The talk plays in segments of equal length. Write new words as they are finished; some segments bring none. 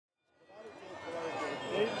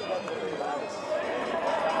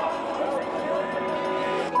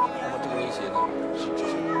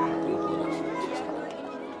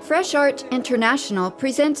Fresh Art International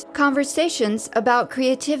presents conversations about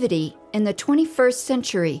creativity in the 21st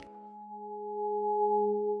century.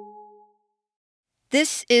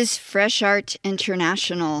 This is Fresh Art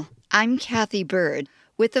International. I'm Kathy Bird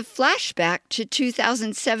with a flashback to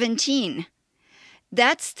 2017.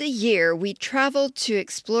 That's the year we traveled to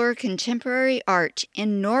explore contemporary art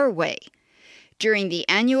in Norway during the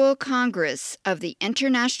annual Congress of the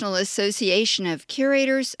International Association of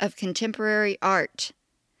Curators of Contemporary Art,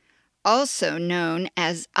 also known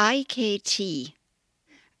as IKT.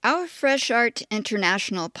 Our Fresh Art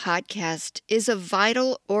International podcast is a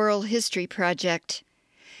vital oral history project.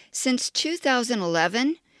 Since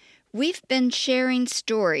 2011, we've been sharing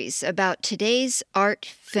stories about today's art,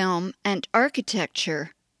 film, and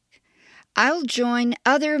architecture. I'll join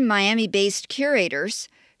other Miami-based curators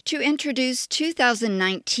to introduce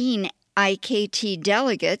 2019 IKT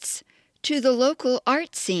delegates to the local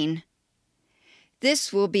art scene.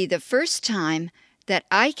 This will be the first time that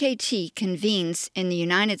IKT convenes in the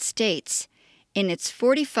United States in its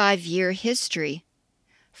 45-year history.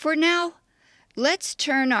 For now, let's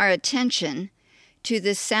turn our attention to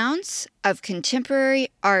the sounds of contemporary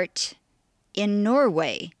art in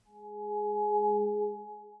Norway.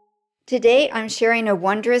 Today, I'm sharing a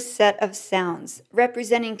wondrous set of sounds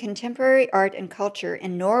representing contemporary art and culture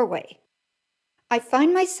in Norway. I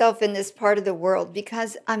find myself in this part of the world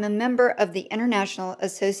because I'm a member of the International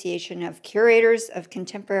Association of Curators of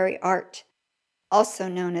Contemporary Art, also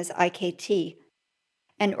known as IKT,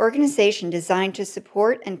 an organization designed to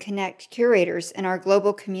support and connect curators in our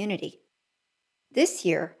global community. This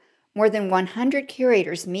year, more than 100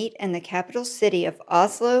 curators meet in the capital city of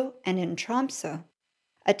Oslo and in Tromsø,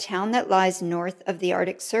 a town that lies north of the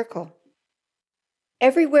Arctic Circle.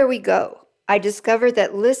 Everywhere we go, I discover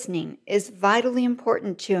that listening is vitally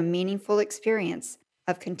important to a meaningful experience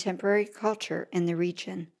of contemporary culture in the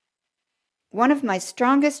region. One of my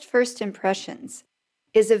strongest first impressions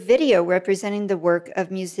is a video representing the work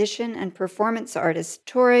of musician and performance artist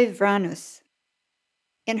Tore Vranus.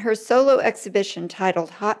 In her solo exhibition titled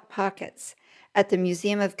Hot Pockets at the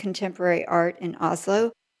Museum of Contemporary Art in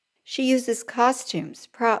Oslo, she uses costumes,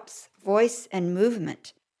 props, voice, and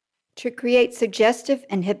movement to create suggestive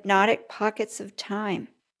and hypnotic pockets of time,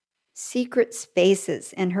 secret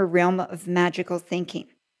spaces in her realm of magical thinking.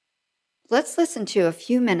 Let's listen to a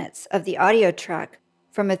few minutes of the audio track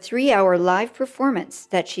from a 3-hour live performance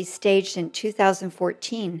that she staged in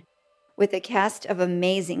 2014 with a cast of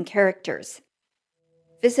amazing characters.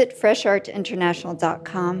 Visit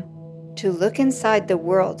freshartinternational.com to look inside the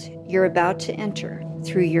world you're about to enter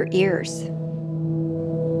through your ears.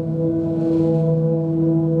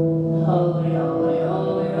 Holy, holy,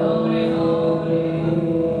 holy, holy, holy.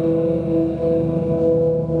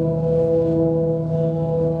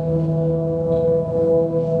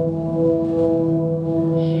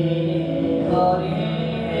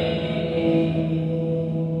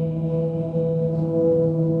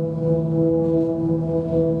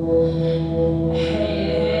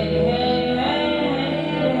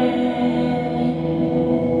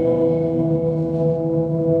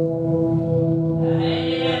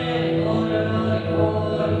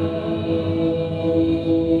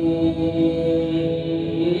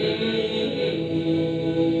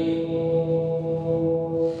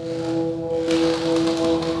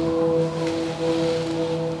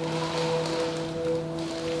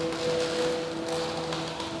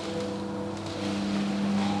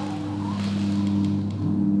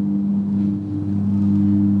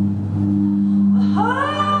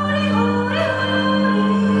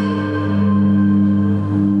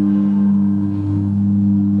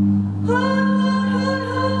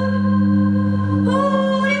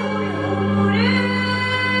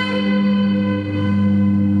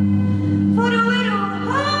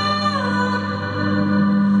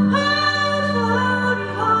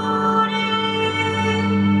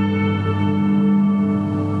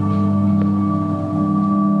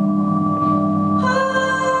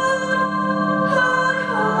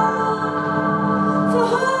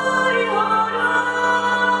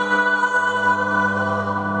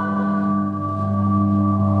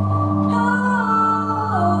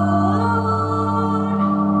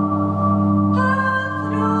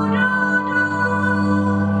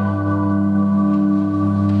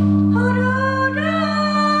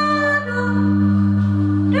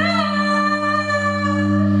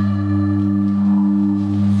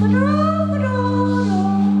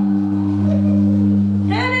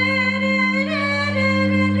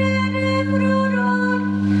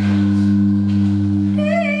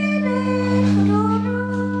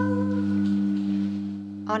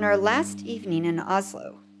 On our last evening in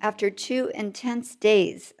Oslo, after 2 intense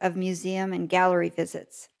days of museum and gallery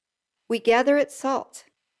visits. We gather at SALT,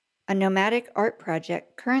 a nomadic art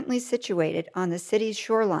project currently situated on the city's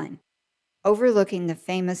shoreline, overlooking the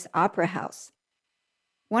famous Opera House.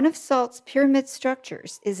 One of SALT's pyramid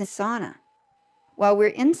structures is a sauna. While we're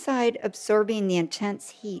inside absorbing the intense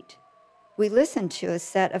heat, we listen to a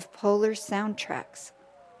set of polar soundtracks.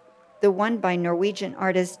 The one by Norwegian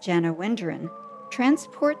artist Janne Winderen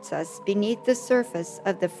transports us beneath the surface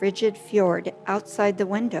of the frigid fjord outside the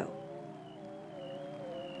window.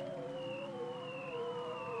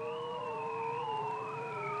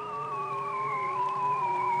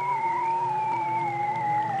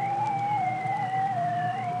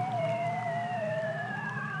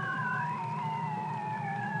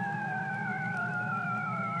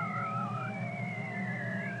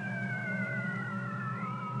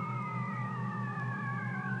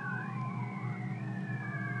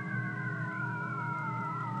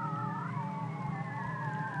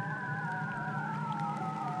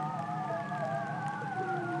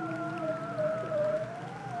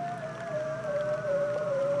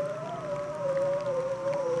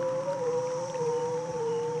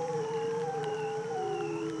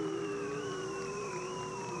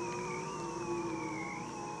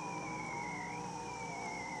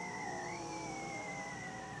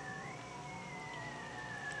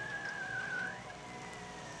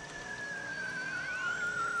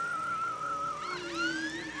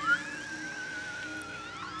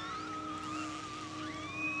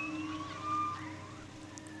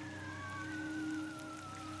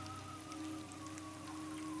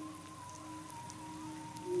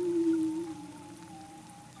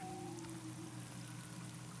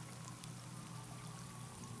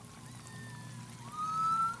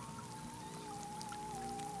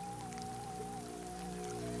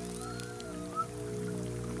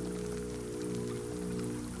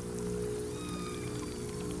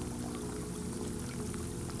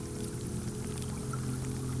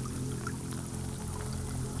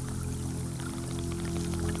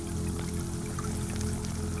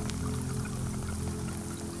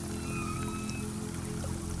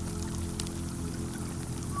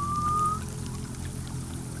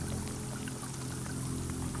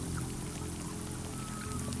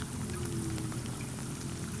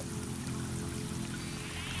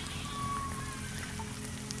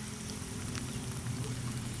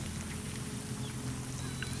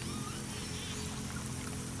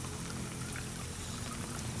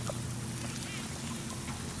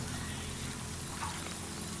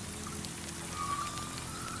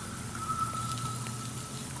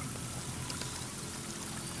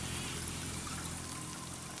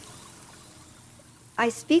 I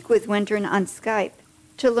speak with Windren on Skype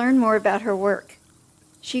to learn more about her work.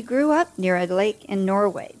 She grew up near a lake in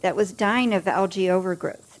Norway that was dying of algae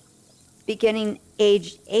overgrowth. Beginning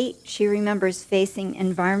aged 8, she remembers facing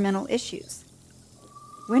environmental issues.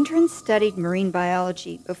 Windren studied marine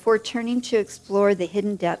biology before turning to explore the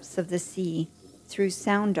hidden depths of the sea through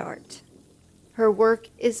sound art. Her work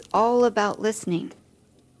is all about listening.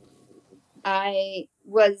 I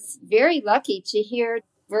was very lucky to hear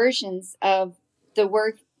versions of the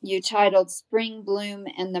work you titled Spring Bloom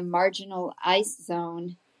and the Marginal Ice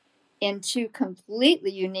Zone in 2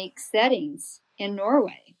 completely unique settings in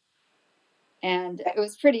Norway. And it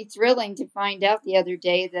was pretty thrilling to find out the other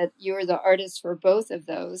day that you were the artist for both of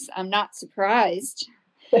those. I'm not surprised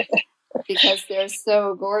because they're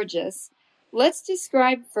so gorgeous. Let's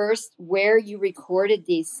describe first where you recorded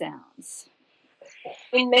these sounds.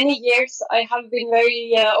 In many years, I have been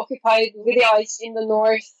very occupied with the ice in the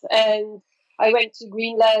north, and I went to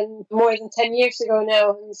Greenland more than 10 years ago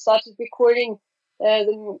now and started recording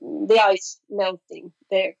the ice melting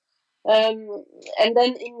there. And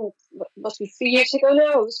then must be 3 years ago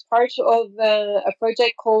now, I was part of a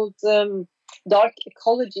project called Dark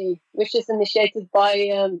Ecology, which is initiated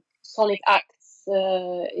by Sonic Acts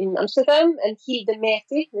in Amsterdam, and Hilde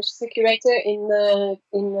Meti, which is a curator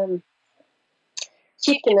in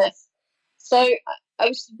Kirkenes. So I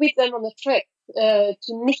was with them on a trip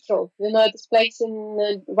to Nikkel, this place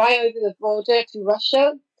in right over the border to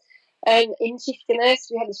Russia. And in Kirkenes,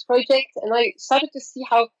 we had this project, and I started to see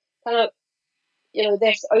how kind of,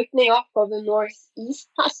 there's opening up of the Northeast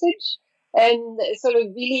Passage, and sort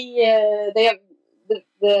of really, they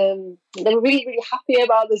were really, really happy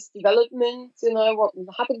about this development, what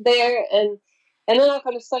happened there, and then I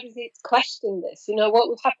kind of started to question this, what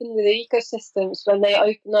will happen with the ecosystems when they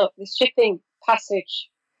open up the shipping passage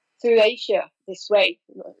through Asia this way.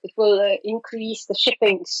 It will increase the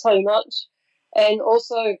shipping so much. And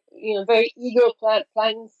also, very eager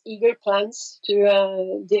plans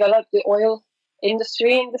to develop the oil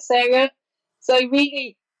industry in this area. So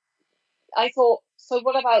really, I thought, so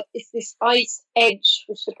what about is this ice edge,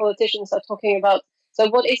 which the politicians are talking about? So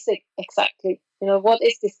what is it exactly? What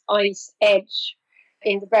is this ice edge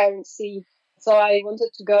in the Barents Sea? So I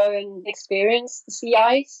wanted to go and experience the sea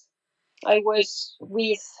ice. I was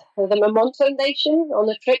with the Marmont Foundation on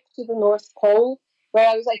a trip to the North Pole, where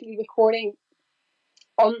I was actually recording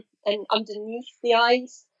on and underneath the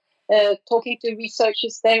ice, talking to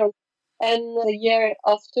researchers there. And the year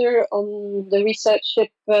after, on the research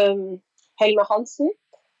ship Helma Hansen,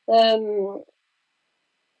 by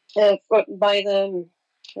the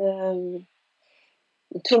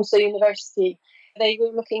Tromsø University, they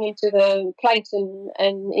were looking into the plankton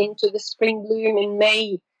and into the spring bloom in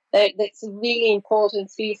May. That's really important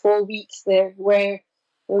 3-4 weeks there, where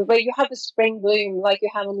you have a spring bloom like you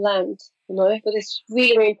have on land, but it's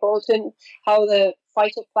really, really important how the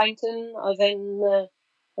phytoplankton are then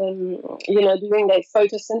doing their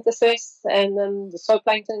photosynthesis, and then the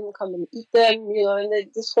zooplankton come and eat them,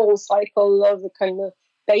 and this whole cycle of the kind of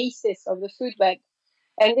basis of the food web.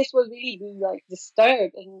 And this will really be like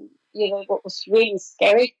disturbed. And, what was really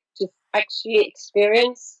scary to actually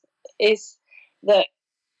experience is the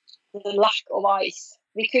lack of ice.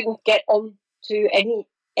 We couldn't get on to any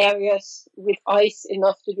areas with ice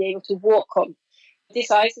enough to be able to walk on.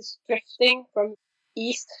 This ice is drifting from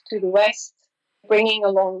east to the west, bringing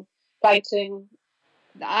along plankton.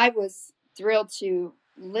 I was thrilled to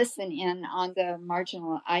listen in on the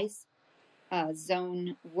marginal ice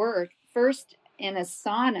zone work. First in a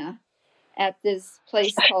sauna at this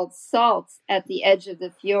place called Salts at the edge of the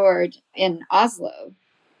fjord in Oslo.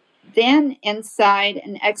 Then inside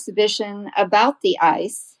an exhibition about the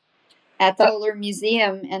ice at the Polar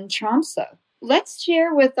Museum in Tromsø. Let's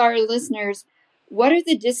share with our listeners, what are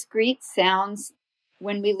the discrete sounds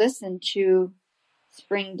when we listen to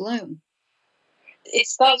spring bloom? It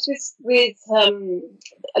starts with a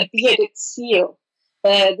bearded seal,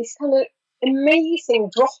 this kind of amazing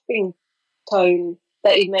dropping tone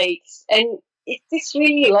that it makes, and it's this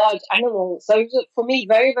really large animal. So it was, for me,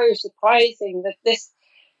 very, very surprising that this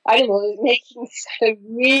animal is making this kind of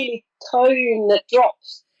really tone that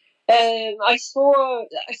drops. I saw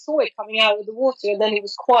it coming out of the water, and then it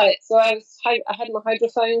was quiet. So I had my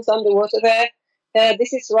hydrophones underwater there.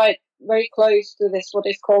 This is right very close to this, what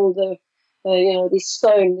is called this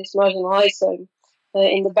zone, this marginal ice zone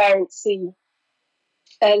in the Barents Sea,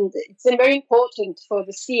 and it's very important for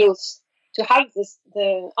the seals to have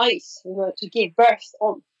the ice, to give birth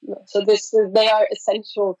on. So they are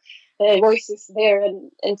essential voices there,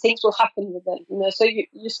 and things will happen with them. So it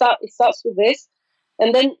starts with this,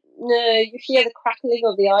 and then you hear the crackling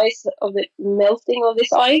of the ice, of the melting of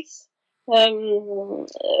this ice,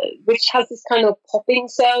 which has this kind of popping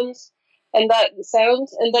sounds, and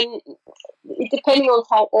then depending on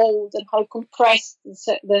how old and how compressed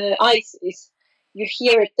the ice is, you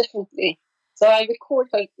hear it differently. So I record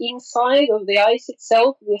inside of the ice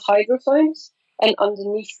itself with hydrophones and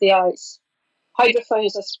underneath the ice.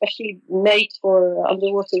 Hydrophones are specially made for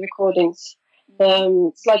underwater recordings,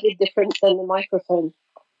 slightly different than the microphone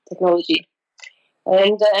technology.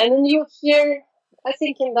 And then you hear, I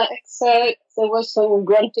think in the excerpt, there was some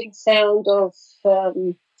grunting sound of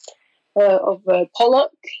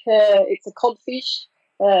pollock. It's a codfish.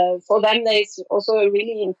 For them, there's also a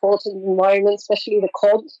really important environment, especially the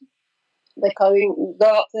cod. They go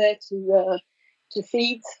up there to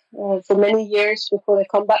feed for many years before they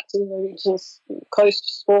come back to the Norwegian coast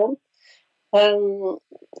to spawn.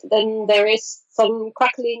 Then there is some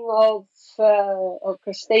crackling of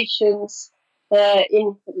crustaceans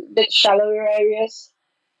in a bit shallower areas.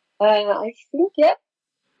 I think, yeah.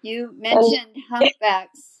 You mentioned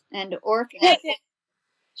humpbacks and orcas. Yeah.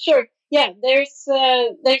 Sure. Yeah, there's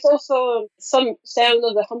also some sound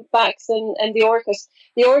of the humpbacks and the orcas.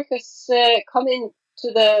 The orcas come in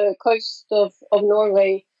to the coast of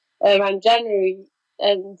Norway around January,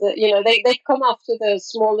 and they come after the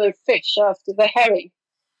smaller fish, after the herring.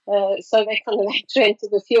 So they kind of enter into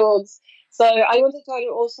the fjords. So I wanted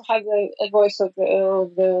to also have a voice of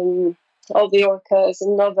the orcas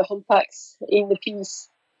and of the humpbacks in the piece.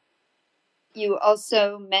 You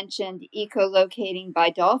also mentioned echolocating by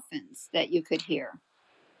dolphins that you could hear.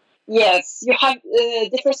 Yes, you have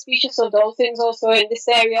different species of dolphins also in this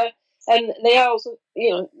area, and they are also,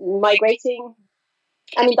 migrating.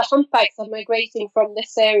 I mean, the humpbacks are migrating from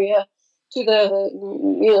this area to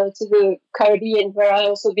the Caribbean, where I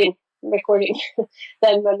also been recording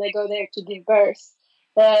them when they go there to give birth.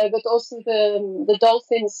 But also the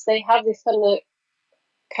dolphins, they have this kind of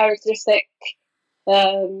characteristic,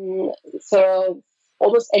 sort of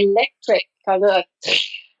almost electric kind of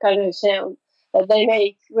sound. that they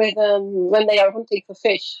make with when they are hunting for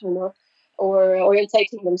fish, or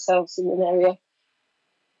orientating themselves in an area.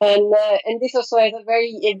 And this also has a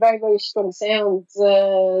very strong sound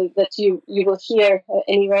that you will hear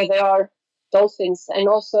anywhere there are dolphins. And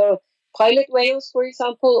also pilot whales, for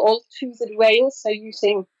example, all toothed whales are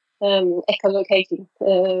using echolocation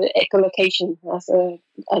as a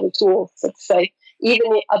tool, so to say,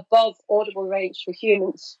 even above audible range for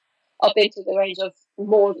humans, up into the range of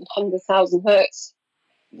more than 100,000 hertz.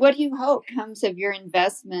 What do you hope comes of your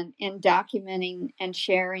investment in documenting and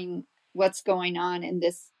sharing what's going on in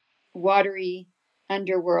this watery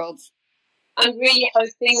underworld? I'm really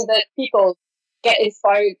hoping that people get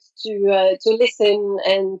inspired to listen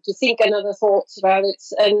and to think another thoughts about it,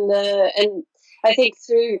 and I think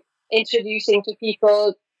through introducing to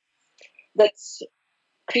people that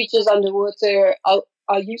creatures underwater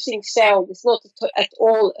are using sound. It's not at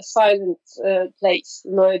all a silent place.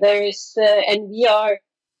 There is, and we are,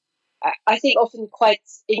 I think, often quite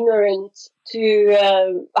ignorant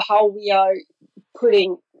to how we are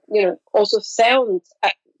putting, also sound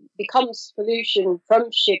becomes pollution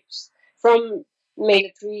from ships, from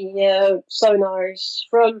military sonars,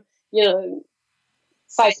 from,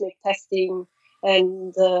 seismic testing,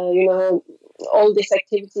 and, all these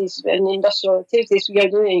activities and industrial activities we are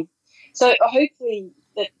doing. So hopefully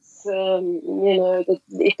that, that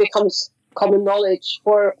it becomes common knowledge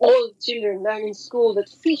for all children learning in school that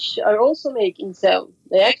fish are also making sound.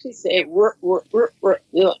 They actually say "wur, wur, wur, wur,"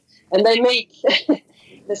 and they make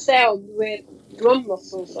the sound with drum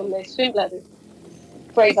muscles on their swim bladder,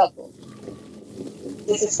 for example.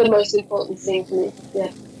 This is the most important thing to me.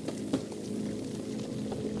 Yeah.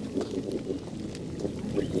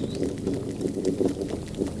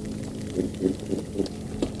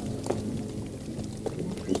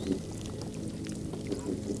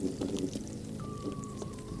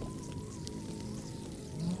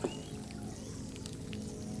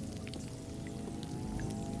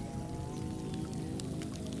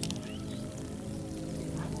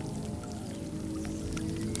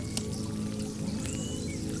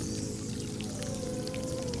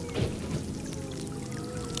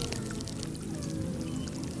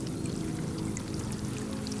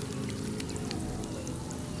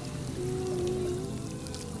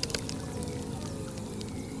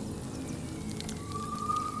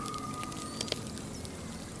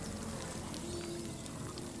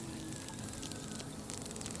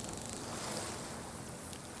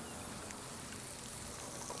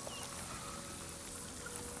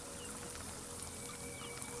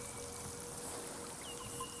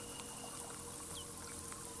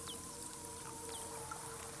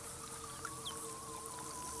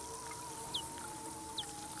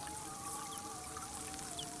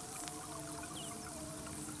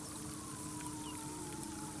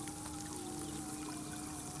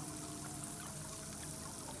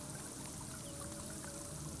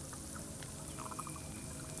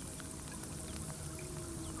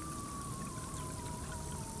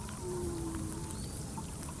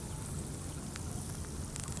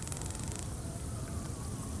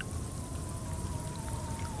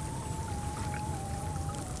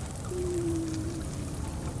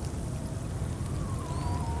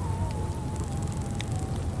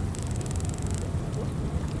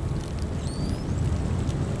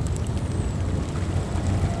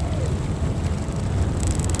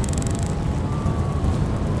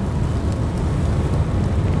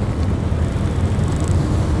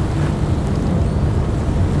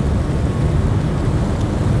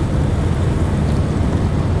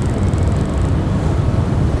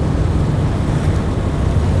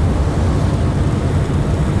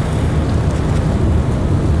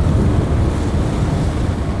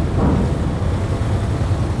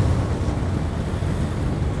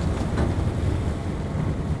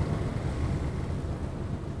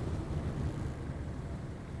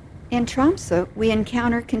 In Tromsø, we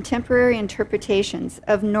encounter contemporary interpretations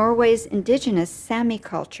of Norway's indigenous Sami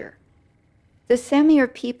culture. The Sami are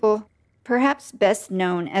people perhaps best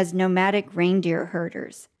known as nomadic reindeer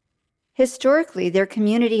herders. Historically, their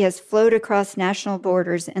community has flowed across national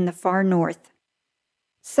borders in the far north.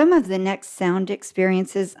 Some of the next sound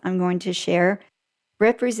experiences I'm going to share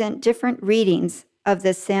represent different readings of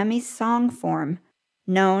the Sami song form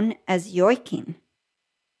known as joiking.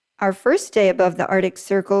 Our first day above the Arctic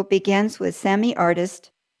Circle begins with Sami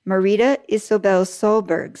artist Marita Isobel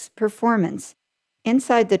Solberg's performance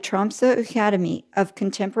inside the Tromsø Academy of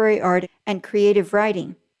Contemporary Art and Creative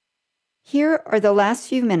Writing. Here are the last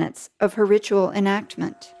few minutes of her ritual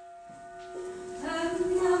enactment.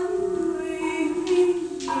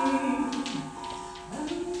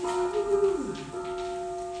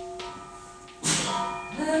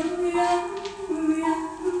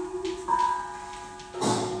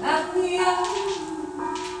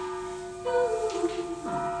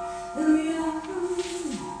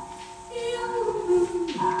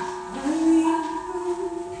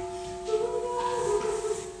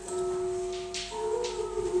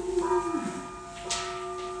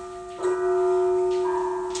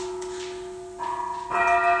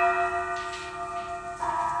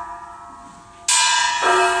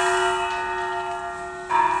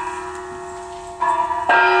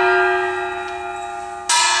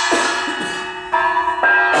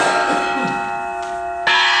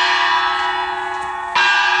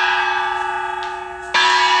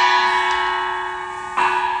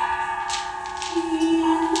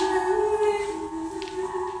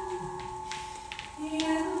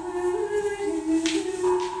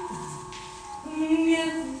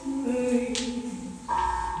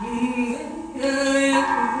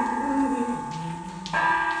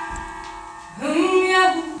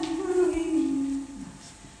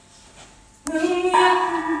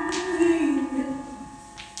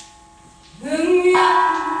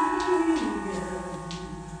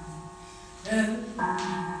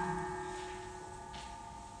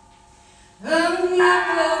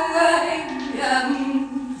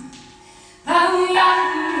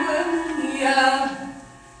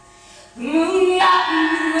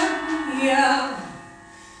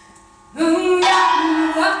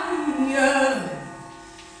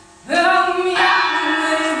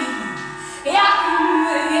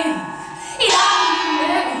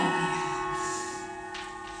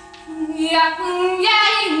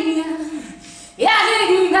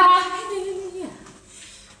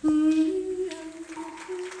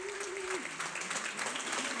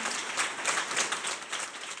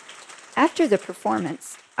 After the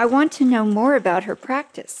performance, I want to know more about her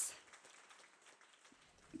practice.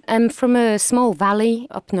 I'm from a small valley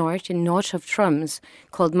up north of Troms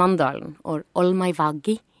called Mandalen, or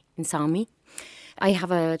Olmaivagi in Sami. I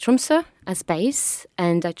have a Tromsø as base,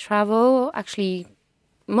 and I travel actually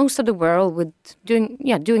most of the world with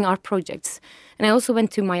doing art projects. And I also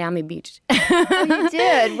went to Miami Beach. Oh, you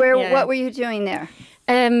did? What were you doing there?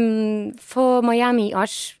 For Miami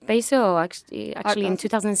Art Basel, actually in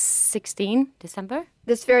 2016, December.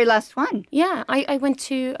 This very last one? Yeah, I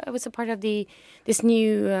was a part of this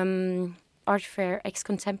new art fair, Ex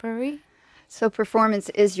Contemporary. So performance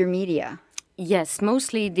is your media? Yes,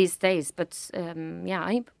 mostly these days. But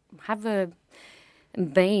I have a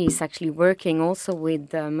base actually working also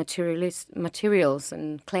with materials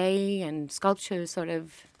and clay and sculpture, sort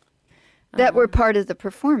of. That were part of the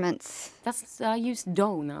performance. I use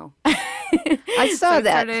dough now. I saw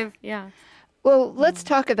that. Sort of, yeah. Well, let's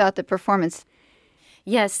talk about the performance.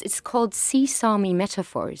 Yes, it's called Sesame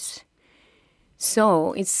Metaphors.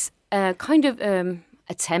 So it's a kind of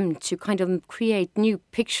attempt to kind of create new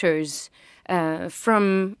pictures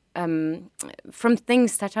from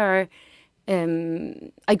things that are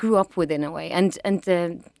I grew up with in a way. And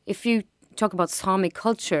if you talk about Sami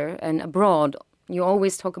culture and abroad, you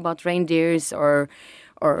always talk about reindeers or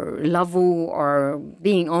lavu or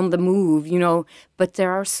being on the move, But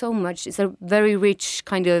there are so much. It's a very rich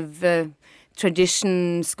kind of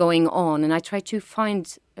traditions going on, and I try to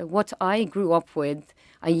find what I grew up with.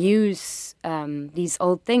 I use these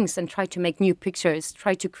old things and try to make new pictures,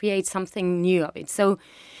 try to create something new of it. So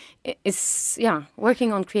it's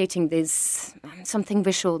working on creating this something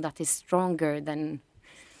visual that is stronger than.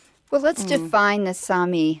 Well, let's define the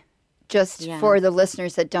Sami. Just for the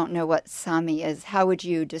listeners that don't know what Sami is, how would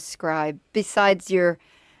you describe, besides your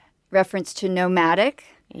reference to nomadic,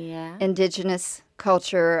 indigenous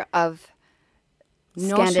culture of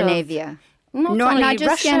Scandinavia? Not just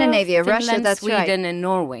Russia, Scandinavia, Finland, Russia, that's Sweden, right. and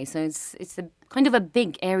Norway. So it's a kind of a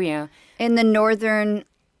big area. In the northern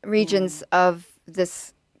regions of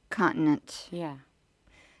this continent. Yeah.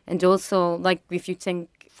 And also, like, if you think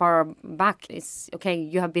far back, it's, okay,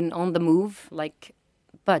 you have been on the move,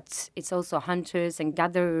 but it's also hunters and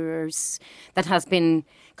gatherers that has been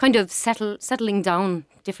kind of settling down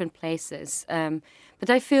different places. But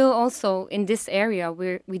I feel also in this area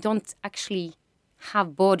we don't actually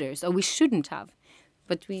have borders, or we shouldn't have.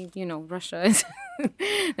 But Russia is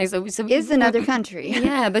is another country.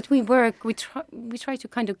 Yeah, but we try to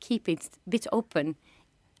kind of keep it a bit open,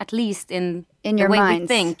 at least in the your way minds. We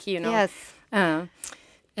think. Yes.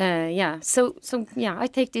 So I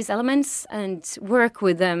take these elements and work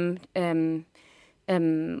with them.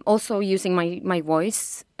 Also using my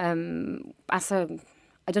voice I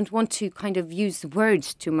don't want to kind of use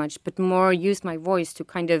words too much, but more use my voice to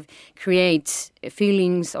kind of create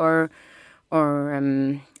feelings or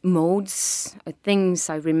modes, things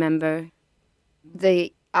I remember.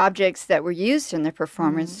 The objects that were used in the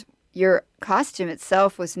performance. Your costume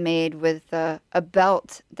itself was made with a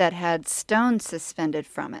belt that had stones suspended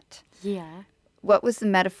from it. Yeah. What was the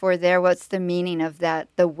metaphor there? What's the meaning of that?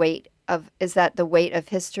 Is that the weight of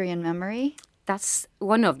history and memory? That's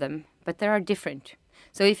one of them, but there are different.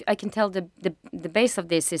 So if I can tell the base of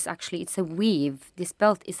this is actually, it's a weave. This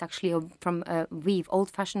belt is actually from a weave,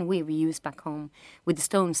 old-fashioned weave we use back home, with the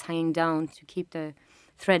stones hanging down to keep the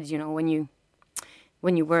thread,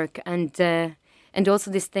 when you work. And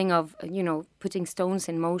also this thing of, putting stones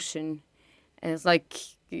in motion. It's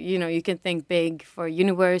like, you can think big for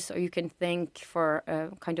universe, or you can think for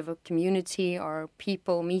kind of a community or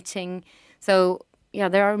people meeting. So,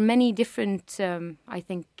 there are many different, I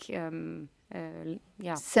think,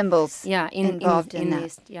 symbols involved in that.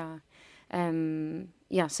 This,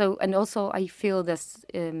 So, and also I feel that's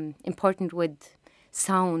important with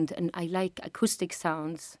sound, and I like acoustic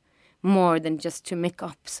sounds more than just to make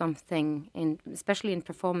up something, especially in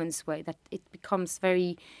performance way, that it becomes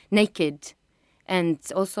very naked. And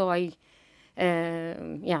also I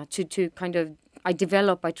try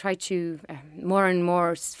to more and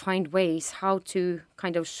more find ways how to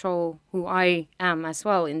kind of show who I am as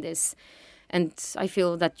well in this. And I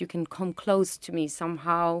feel that you can come close to me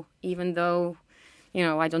somehow, even though,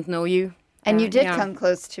 I don't know you. And you did come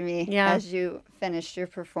close to me as you finished your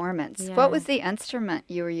performance. Yeah. What was the instrument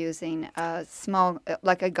you were using? Small,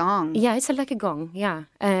 like a gong? Yeah, it's like a gong, yeah.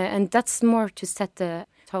 And that's more to set the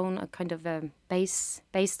tone, a kind of a bass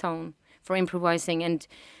tone for improvising. And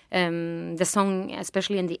the song,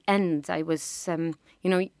 especially in the end, I was,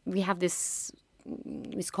 we have this,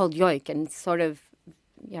 it's called yoik, and it's sort of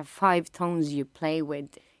 5 tones you play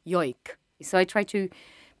with yoik. So I try to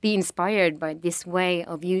be inspired by this way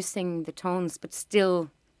of using the tones, but still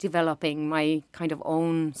developing my kind of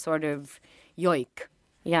own sort of yoik.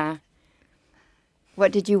 Yeah.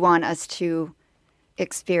 What did you want us to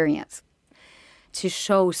experience? To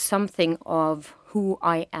show something of who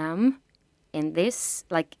I am in this,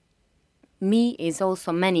 like me is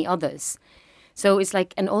also many others. So it's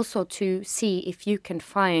like, and also to see if you can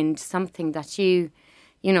find something that you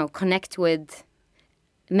connect with.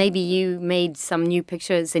 Maybe you made some new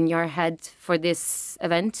pictures in your head for this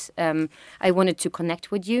event. I wanted to connect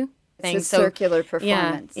with you. It's a circular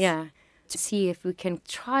performance. Yeah. To see if we can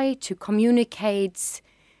try to communicate,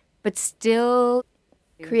 but still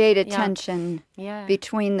create a tension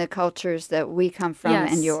between the cultures that we come from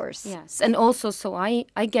and yours. Yes, and also so I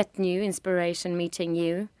get new inspiration meeting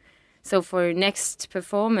you. So for next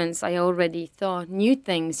performance, I already thought new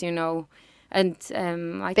things, and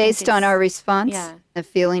I based on our response, the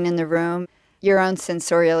feeling in the room, your own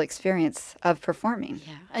sensorial experience of performing.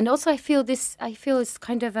 Yeah, and also I feel it's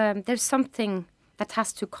kind of there's something that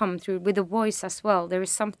has to come through with the voice as well. There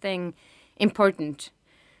is something important.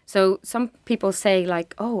 So some people say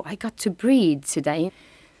like, "Oh, I got to breathe today."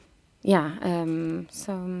 Yeah,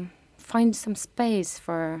 so find some space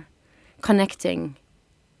for connecting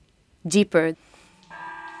deeper.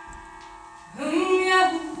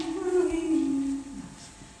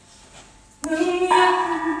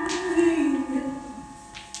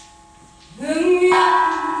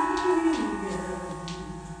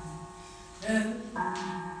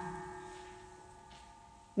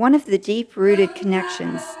 One of the deep-rooted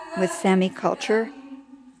connections with Sami culture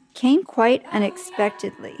came quite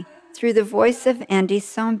unexpectedly through the voice of Andy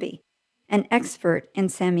Zombie, an expert in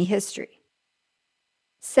Sami history.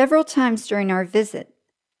 Several times during our visit,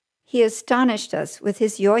 he astonished us with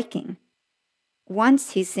his yoiking.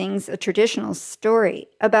 Once he sings a traditional story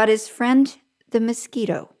about his friend, the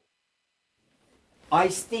mosquito. I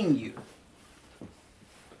sting you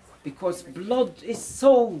because blood is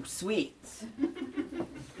so sweet.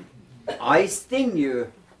 I sting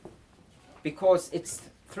you because it's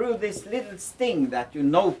through this little sting that you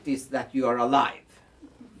notice that you are alive.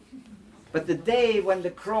 But the day when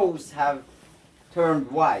the crows have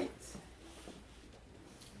turned white,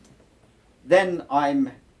 then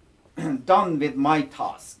I'm done with my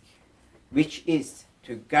task, which is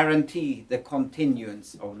to guarantee the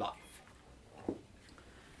continuance of life.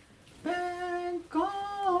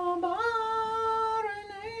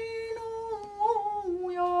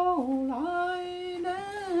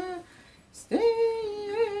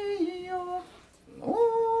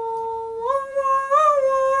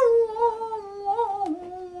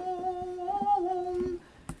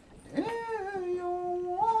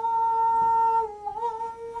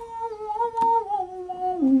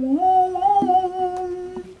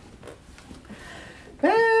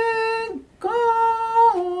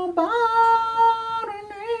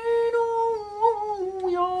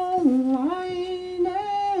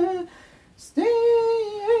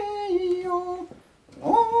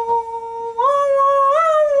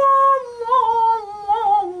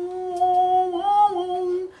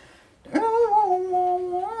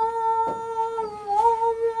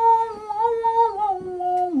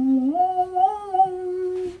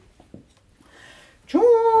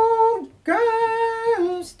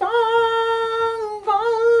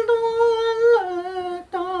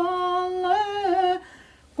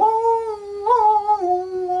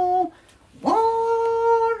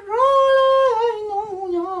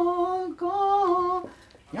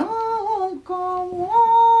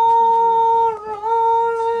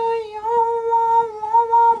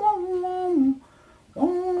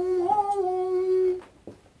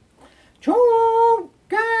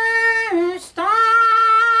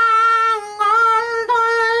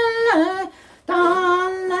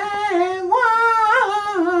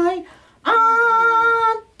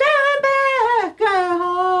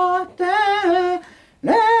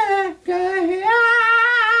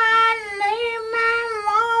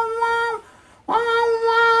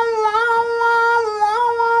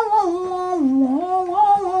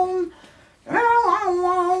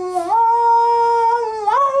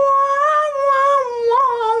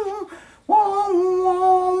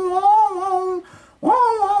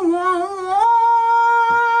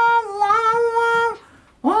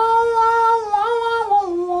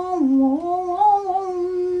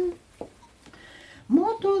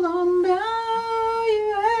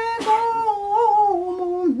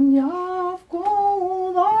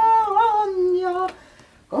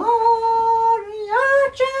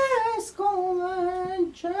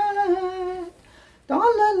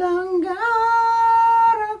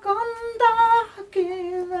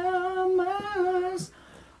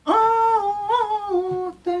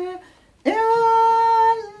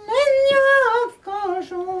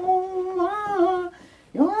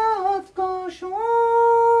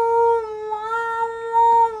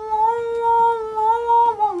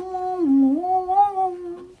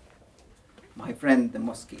 my friend the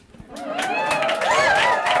mosquito.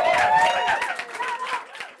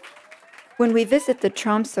 When we visit the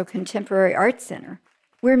Tromsø Contemporary Art Center,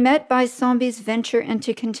 we're met by Zombie's venture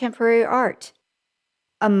into contemporary art,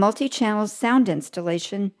 a multi-channel sound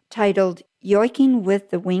installation titled Yoiking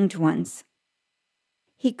with the Winged Ones.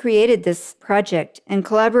 He created this project in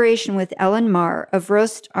collaboration with Ellen Marr of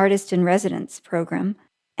Roast Artist in Residence program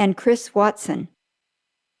and Chris Watson.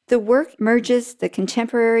 The work merges the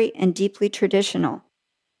contemporary and deeply traditional.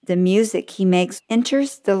 The music he makes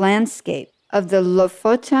enters the landscape of the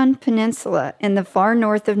Lofoten Peninsula in the far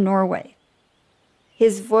north of Norway.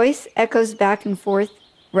 His voice echoes back and forth,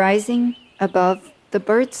 rising above the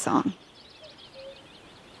bird song.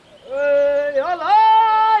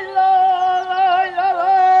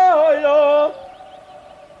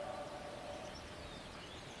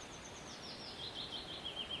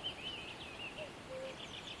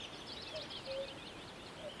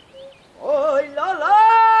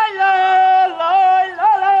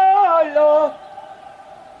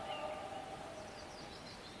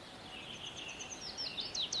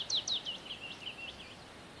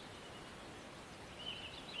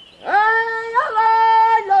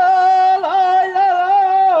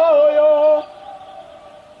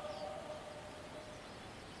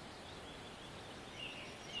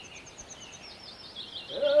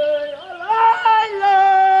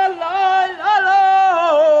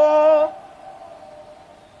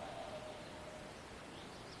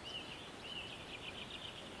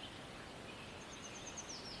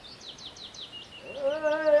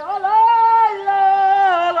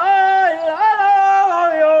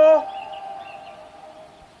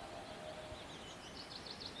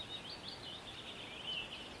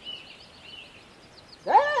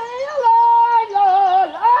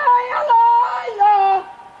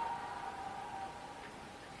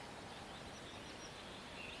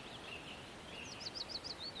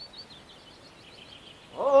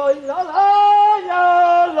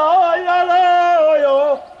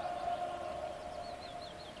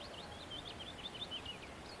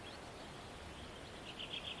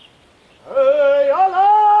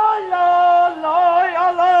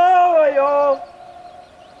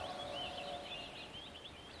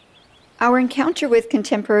 Our encounter with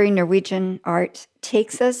contemporary Norwegian art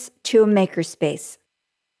takes us to a makerspace.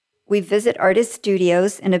 We visit artist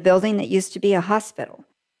studios in a building that used to be a hospital.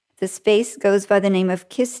 The space goes by the name of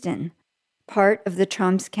Kisten, part of the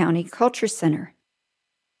Troms County Culture Center.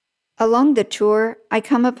 Along the tour, I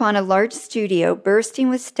come upon a large studio bursting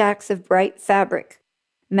with stacks of bright fabric,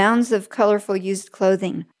 mounds of colorful used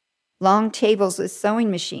clothing, long tables with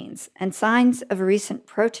sewing machines, and signs of a recent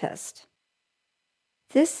protest.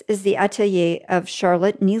 This is the atelier of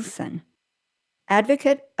Charlotte Nielsen,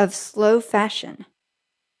 advocate of slow fashion.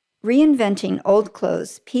 Reinventing old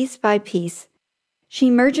clothes piece by piece, she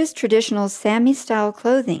merges traditional Sami-style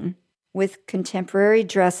clothing with contemporary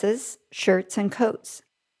dresses, shirts, and coats.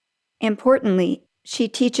 Importantly, she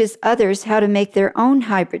teaches others how to make their own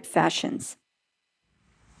hybrid fashions.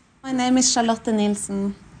 My name is Charlotte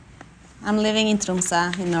Nielsen. I'm living in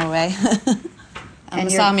Tromsø in Norway. I'm a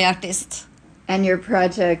Sami artist. And your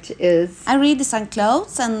project is? I redesign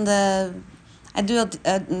clothes and I do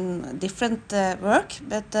different work,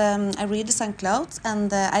 but I redesign clothes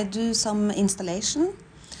and I do some installation,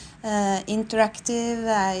 interactive.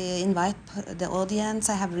 I invite the audience.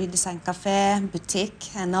 I have redesigned cafe,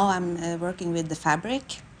 boutique, and now I'm working with the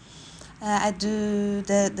fabric. I do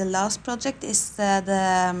the last project is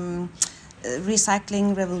the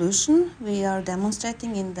recycling revolution. We are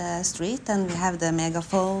demonstrating in the street and we have the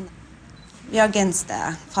megaphone. We are against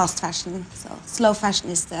the fast fashion, so slow fashion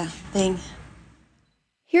is the thing.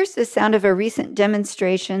 Here's the sound of a recent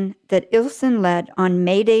demonstration that Ilsen led on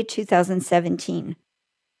May Day 2017.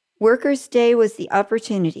 Workers' Day was the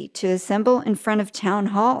opportunity to assemble in front of Town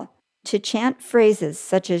Hall to chant phrases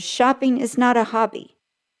such as shopping is not a hobby,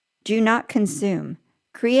 do not consume,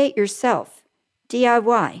 create yourself,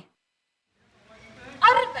 DIY.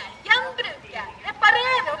 Arbeid, gjenbruke,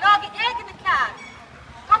 reparere og lage egne klær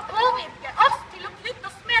kan påvirke oss til å knytte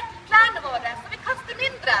oss mer til klærne våre, så vi kaster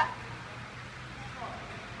mindre.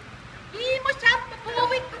 Vi må kjempe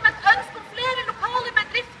påvirke med et ønske om flere lokale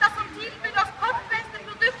bedrifter som tilbyr oss kortreiste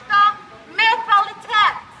produkter med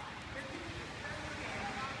kvalitet.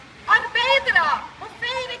 Arbeidere må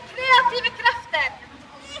feire kreative krefter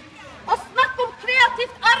og snakke om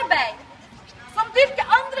kreativt arbeid som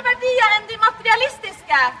dyrker andre verdier enn de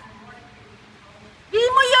materialistiske. Vi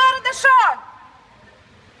må gjøre det selv.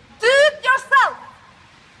 Do it yourself.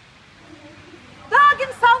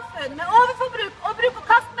 Dagens samfunn med overforbruk og bruk- og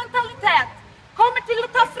kastmentalitet kommer til å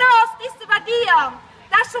ta fra oss disse verdiene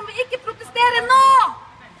dersom vi ikke protesterer nå.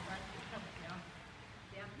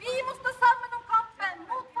 Vi må stå sammen om kampen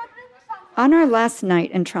mot forbrukersamfunnet. On our last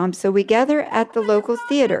night in Tromsø, we gather at the local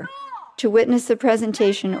theater to witness a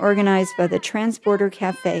presentation organized by the Transborder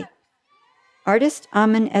Café. Artist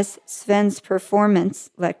Amund S. Sven's performance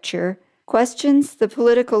lecture questions the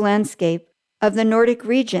political landscape of the Nordic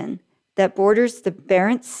region that borders the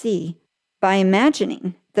Barents Sea by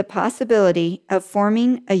imagining the possibility of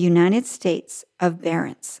forming a United States of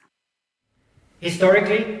Barents.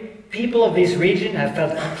 Historically, people of this region have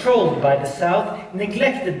felt controlled by the South,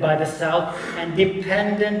 neglected by the South, and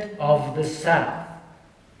dependent of the South.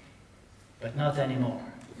 But not anymore.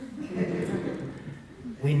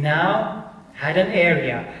 We now had an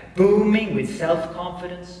area booming with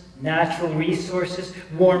self-confidence, natural resources,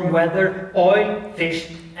 warm weather, oil,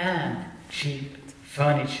 fish, and cheap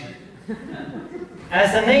furniture.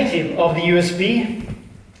 As a native of the USB,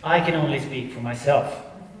 I can only speak for myself.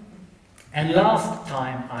 And last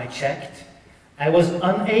time I checked, I was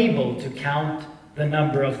unable to count the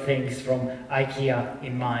number of things from IKEA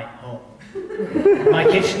in my home. My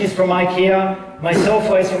kitchen is from IKEA, my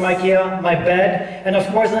sofa is from IKEA, my bed, and of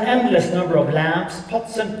course an endless number of lamps,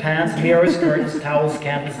 pots and pans, mirrors, curtains, towels,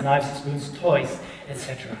 candles, knives, spoons, toys,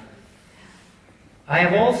 etc. I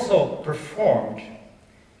have also performed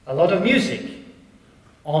a lot of music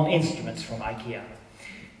on instruments from IKEA.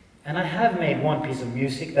 And I have made one piece of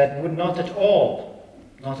music that would not at all,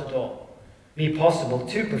 be possible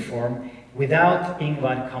to perform without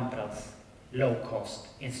Ingvar Kamprad's low-cost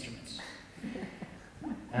instruments.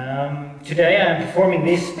 Today I am performing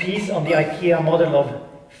this piece on the IKEA model of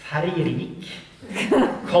Färgrik,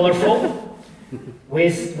 colorful,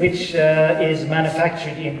 which is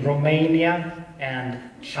manufactured in Romania and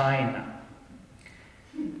China.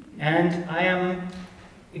 And I am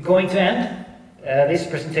going to end this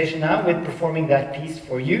presentation now with performing that piece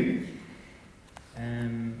for you.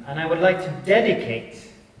 And I would like to dedicate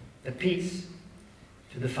the piece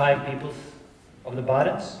to the 5 peoples of the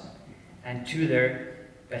Barents and to their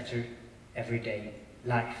better everyday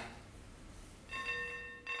life.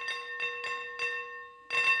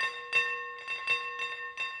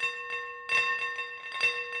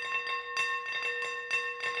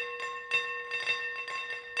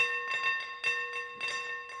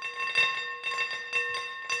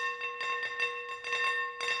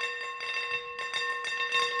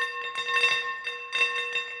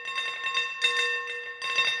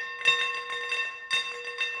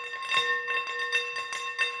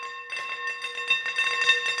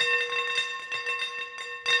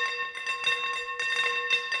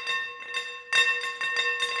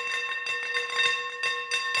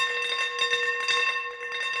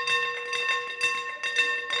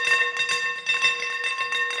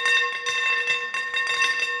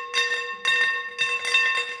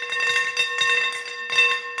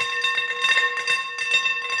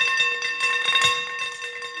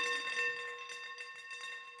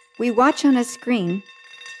 We watch on a screen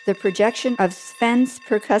the projection of Sven's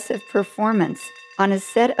percussive performance on a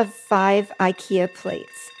set of 5 IKEA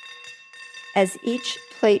plates. As each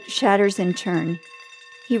plate shatters in turn,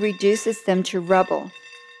 he reduces them to rubble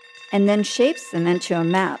and then shapes them into a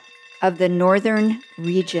map of the northern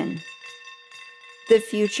region, the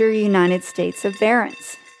future United States of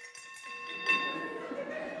Barents.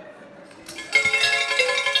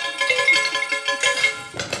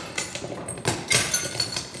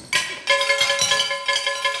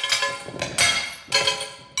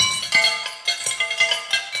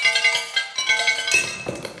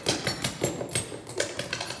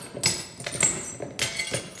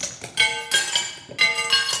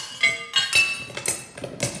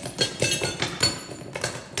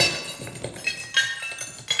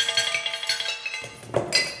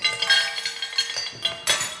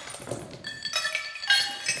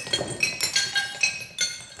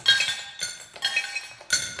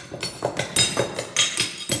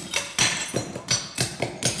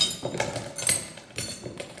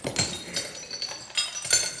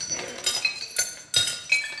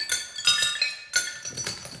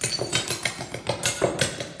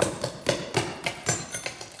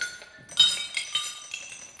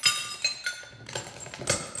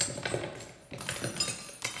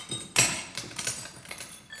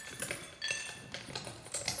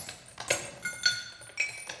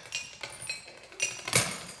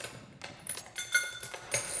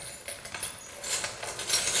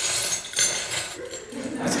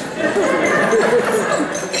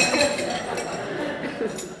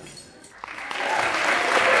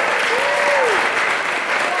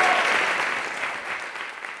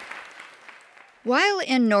 While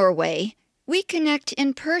in Norway, we connect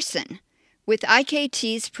in person with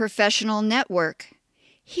IKT's professional network.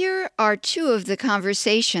 Here are two of the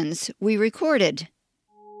conversations we recorded.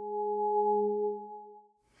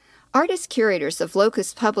 Artist curators of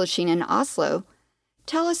Locust Publishing in Oslo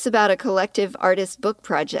tell us about a collective artist book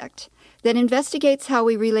project that investigates how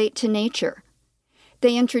we relate to nature.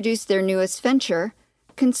 They introduce their newest venture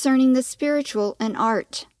concerning the spiritual and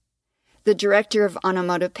art. The director of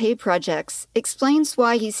Onomatopoeia Projects explains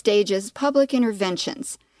why he stages public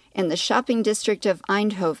interventions in the shopping district of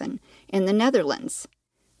Eindhoven in the Netherlands.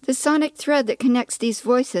 The sonic thread that connects these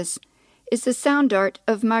voices is the sound art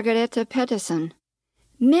of Margarethe Pedersen.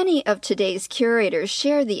 Many of today's curators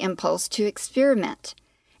share the impulse to experiment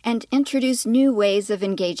and introduce new ways of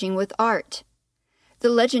engaging with art. The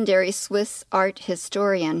legendary Swiss art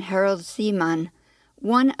historian Harald Seemann,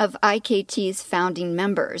 one of IKT's founding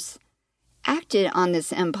members, acted on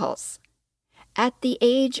this impulse. At the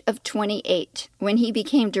age of 28, when he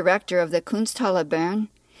became director of the Kunsthalle Bern,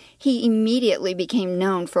 he immediately became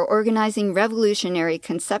known for organizing revolutionary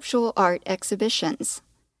conceptual art exhibitions.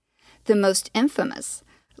 The most infamous,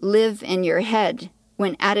 Live in Your Head,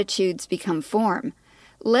 When Attitudes Become Form,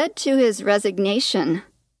 led to his resignation,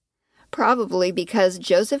 probably because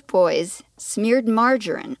Joseph Beuys smeared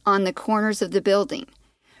margarine on the corners of the building,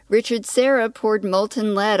 Richard Serra poured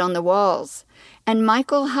molten lead on the walls, and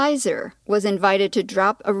Michael Heiser was invited to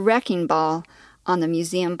drop a wrecking ball on the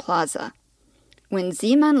museum plaza. When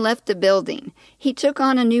Seemann left the building, he took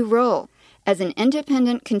on a new role as an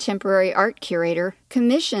independent contemporary art curator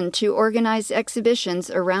commissioned to organize exhibitions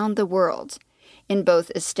around the world in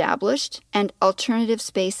both established and alternative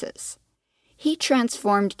spaces. He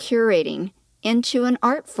transformed curating into an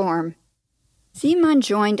art form. Seemann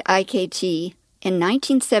joined IKT in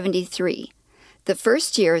 1973, the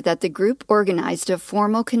first year that the group organized a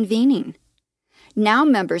formal convening. Now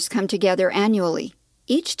members come together annually,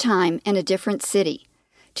 each time in a different city,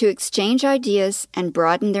 to exchange ideas and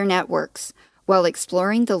broaden their networks while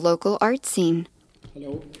exploring the local art scene.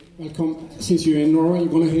 Hello, welcome. Since you're in Norway, you're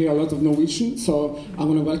going to hear a lot of Norwegian, so I'm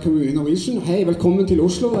going to welcome you in Norwegian. Hei, velkommen til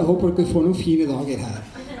Oslo. Jeg håper dere får noen fine dager her.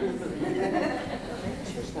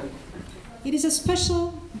 It is a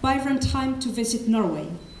special, vibrant time to visit Norway.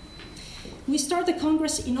 We start the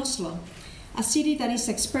Congress in Oslo, a city that is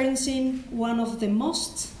experiencing one of the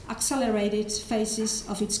most accelerated phases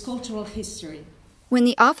of its cultural history. When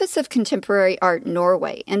the Office of Contemporary Art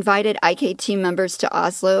Norway invited IKT members to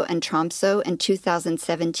Oslo and Tromsø in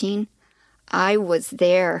 2017, I was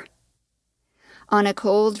there. On a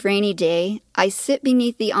cold, rainy day, I sit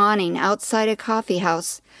beneath the awning outside a coffee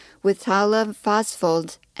house with Tale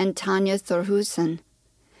Fasvold and Tanja Thorhusen.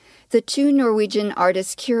 The two Norwegian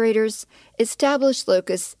artist curators established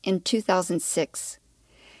Locust in 2006.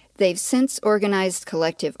 They've since organized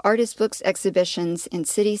collective artist books exhibitions in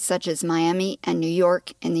cities such as Miami and New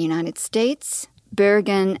York in the United States,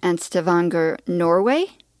 Bergen and Stavanger, Norway,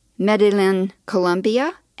 Medellin,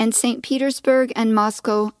 Colombia, and St. Petersburg and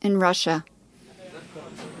Moscow in Russia.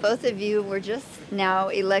 Both of you were just now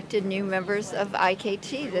elected new members of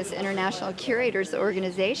IKT, this International Curators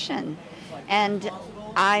Organization. And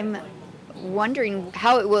I'm wondering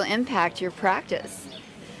how it will impact your practice.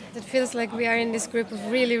 It feels like we are in this group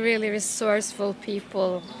of really, really resourceful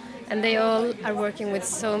people, and they all are working with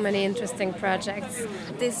so many interesting projects.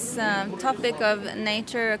 This topic of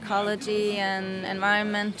nature, ecology, and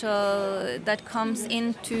environmental that comes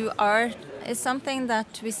into art is something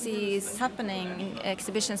that we see is happening,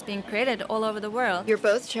 exhibitions being created all over the world. You're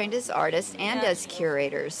both trained as artists and as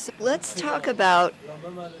curators. Let's talk about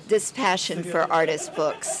this passion for artist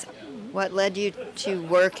books. What led you to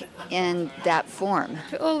work in that form?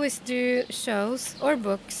 We always do shows or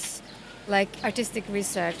books, like artistic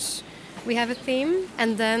research. We have a theme,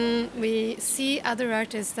 and then we see other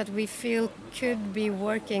artists that we feel could be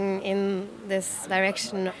working in this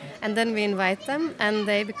direction, and then we invite them, and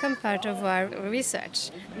they become part of our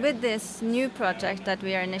research. With this new project that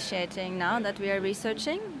we are initiating now, that we are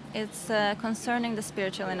researching, it's concerning the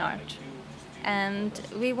spiritual in art. And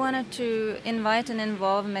we wanted to invite and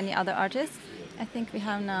involve many other artists. I think we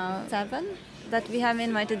have now 7 that we have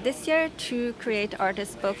invited this year to create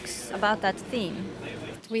artist books about that theme.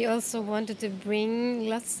 We also wanted to bring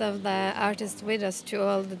lots of the artists with us to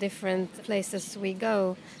all the different places we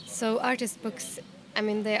go. So artist books,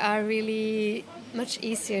 they are really much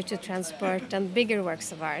easier to transport than bigger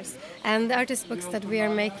works of art. And the artist books that we are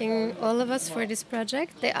making, all of us, for this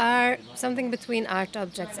project, they are something between art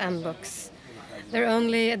objects and books. They're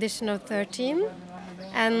only edition of 13,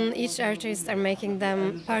 and each artist are making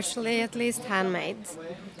them partially, at least, handmade.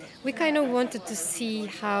 We kind of wanted to see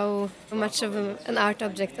how much of an art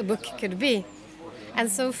object a book could be.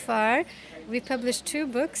 And so far, We published 2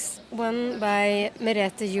 books, one by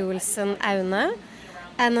Merete Joelsen Aune,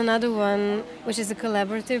 and another one which is a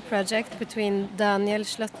collaborative project between Daniel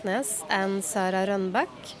Slåttnes and Sara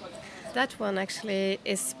Rønbakk. That one actually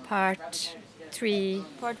is part 3.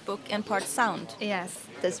 Part book and part sound. Yes.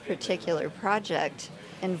 This particular project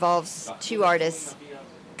involves 2 artists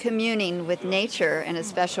communing with nature in a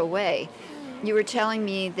special way. You were telling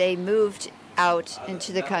me they moved out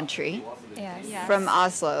into the country from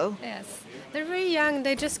Oslo. Yes. They're very young.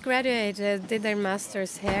 They just graduated, did their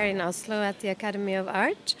masters here in Oslo at the Academy of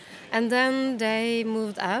Art. And then they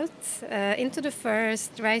moved out into the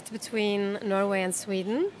forest right between Norway and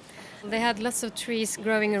Sweden. They had lots of trees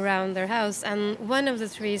growing around their house, and one of the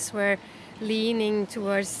trees were leaning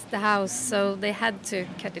towards the house, so they had to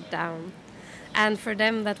cut it down. And for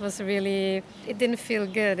them that was really, it didn't feel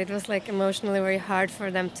good. It was like emotionally very hard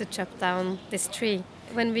for them to chop down this tree.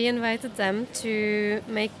 When we invited them to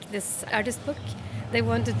make this artist book, they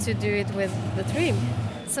wanted to do it with the tree.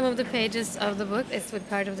 Some of the pages of the book is with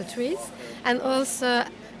part of the trees, and also,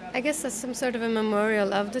 I guess as some sort of a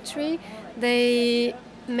memorial of the tree, they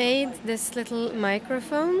made this little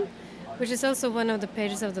microphone, which is also one of the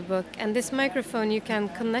pages of the book. And this microphone you can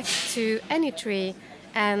connect to any tree,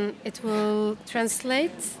 and it will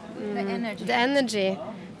translate the energy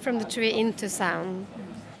from the tree into sound.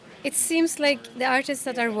 It seems like the artists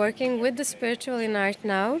that are working with the spiritual in art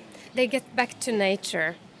now, they get back to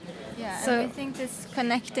nature. Yeah, so and I think this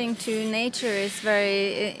connecting to nature is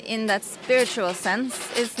very, in that spiritual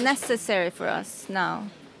sense, is necessary for us now,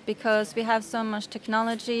 because we have so much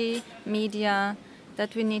technology, media,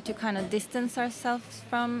 that we need to kind of distance ourselves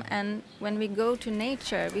from, and when we go to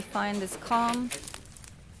nature, we find this calm.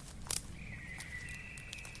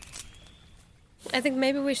 I think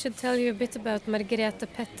maybe we should tell you a bit about Margrethe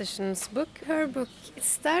Pettersen's book. Her book, it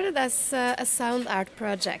started as a sound art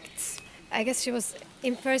project. I guess she was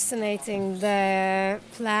impersonating the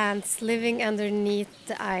plants living underneath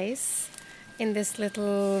the ice in this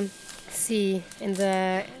little sea in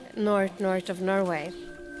the north of Norway.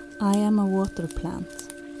 I am a water plant,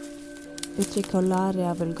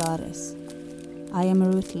 Utricularia vulgaris. I am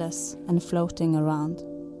rootless and floating around.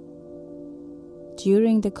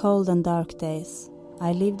 During the cold and dark days,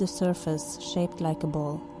 I leave the surface shaped like a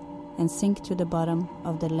ball and sink to the bottom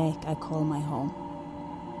of the lake I call my home.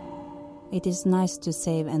 It is nice to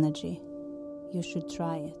save energy. You should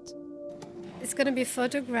try it. It's going to be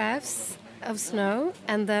photographs of snow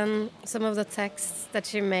and then some of the texts that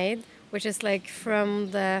she made, which is like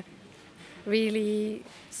from the really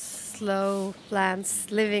slow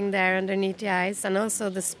plants living there underneath the ice, and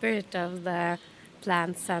also the spirit of the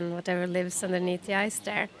plants and whatever lives underneath the ice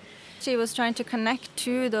there. She was trying to connect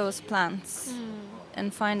to those plants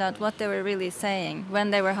and find out what they were really saying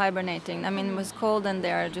when they were hibernating. I mean, it was cold and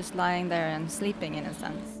they are just lying there and sleeping in a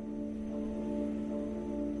sense.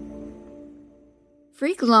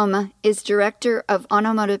 Freek Lome is director of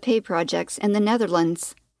Onomatopoe projects in the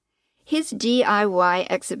Netherlands. His DIY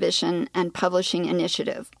exhibition and publishing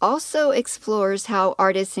initiative also explores how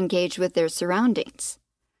artists engage with their surroundings.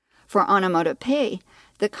 For Onomatopoe,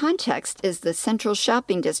 the context is the central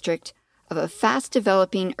shopping district of a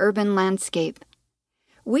fast-developing urban landscape.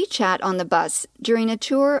 We chat on the bus during a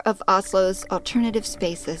tour of Oslo's alternative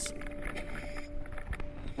spaces.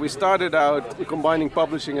 We started out combining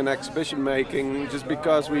publishing and exhibition making just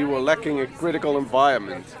because we were lacking a critical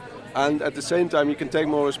environment. And at the same time, you can take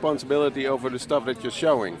more responsibility over the stuff that you're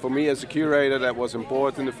showing. For me as a curator, that was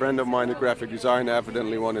important. A friend of mine, a graphic designer,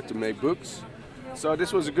 evidently wanted to make books. So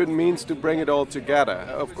this was a good means to bring it all together.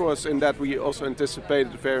 Of course, in that we also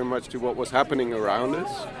anticipated very much to what was happening around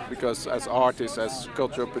us, because as artists, as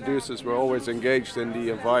cultural producers, we're always engaged in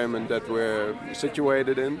the environment that we're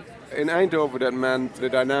situated in. In Eindhoven, that meant the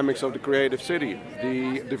dynamics of the creative city,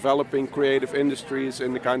 the developing creative industries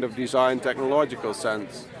in the kind of design technological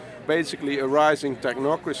sense. Basically a rising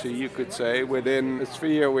technocracy, you could say, within a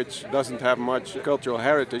sphere which doesn't have much cultural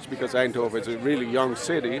heritage, because Eindhoven is a really young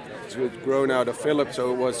city. It's grown out of Philips,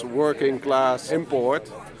 so it was working class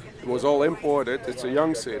import. It was all imported. It's a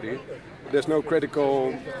young city. There's no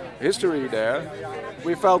critical history there.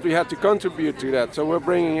 We felt we had to contribute to that, so we're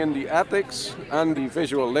bringing in the ethics and the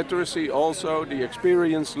visual literacy also, the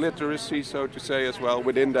experience literacy, so to say, as well,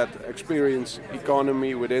 within that experience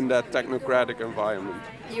economy, within that technocratic environment.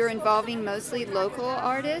 You're involving mostly local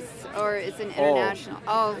artists, or is it international?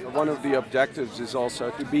 One of the objectives is also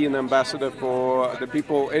to be an ambassador for the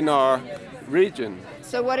people in our region.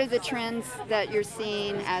 So what are the trends that you're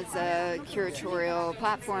seeing as a curatorial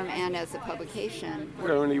platform and as a publication?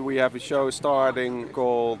 Currently we have a show starting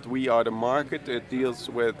called We Are the Market. It deals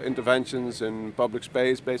with interventions in public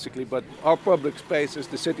space basically, but our public space is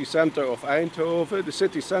the city center of Eindhoven. The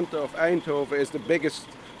city center of Eindhoven is the biggest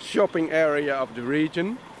shopping area of the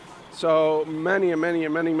region. So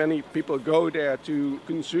many people go there to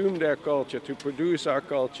consume their culture, to produce our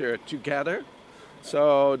culture together.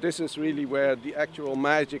 So this is really where the actual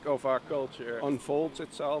magic of our culture unfolds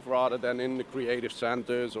itself, rather than in the creative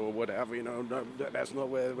centers or whatever, that's not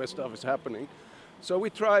where stuff is happening. So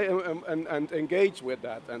we try and engage with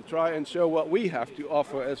that and try and show what we have to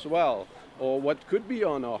offer as well, or what could be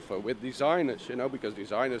on offer with designers, because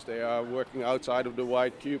designers, they are working outside of the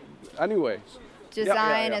white cube anyways.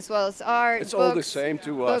 Design as well as art. It's books, all the same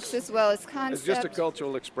to us. Books as well as concept. It's just a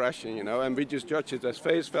cultural expression, and we just judge it as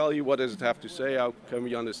face value. What does it have to say? How can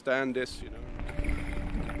we understand this,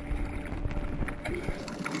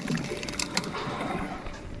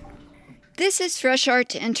 This is Fresh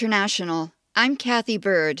Art International. I'm Kathy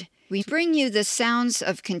Bird. We bring you the sounds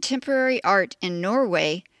of contemporary art in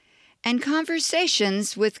Norway and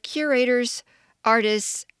conversations with curators,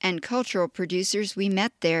 artists, and cultural producers we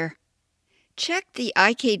met there. Check the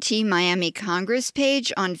IKT Miami Congress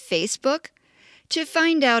page on Facebook to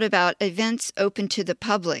find out about events open to the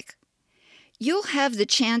public. You'll have the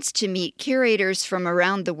chance to meet curators from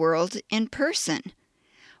around the world in person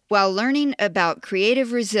while learning about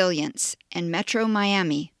creative resilience in Metro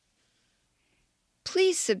Miami.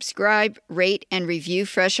 Please subscribe, rate, and review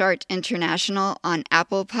Fresh Art International on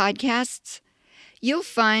Apple Podcasts. You'll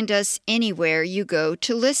find us anywhere you go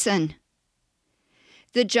to listen.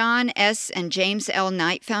 The John S. and James L.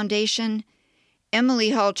 Knight Foundation, Emily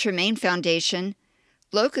Hall Tremaine Foundation,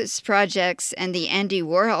 Locust Projects and the Andy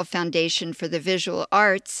Warhol Foundation for the Visual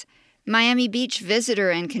Arts, Miami Beach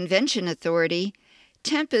Visitor and Convention Authority,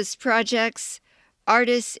 Tempest Projects,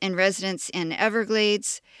 Artists in Residence in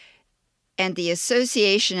Everglades, and the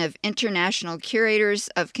Association of International Curators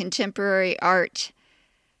of Contemporary Art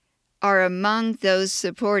are among those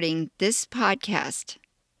supporting this podcast.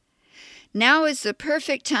 Now is the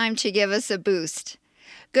perfect time to give us a boost.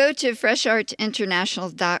 Go to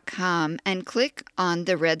freshartinternational.com and click on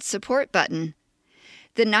the red support button.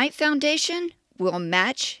 The Knight Foundation will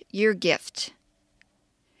match your gift.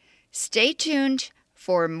 Stay tuned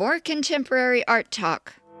for more contemporary art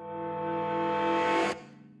talk.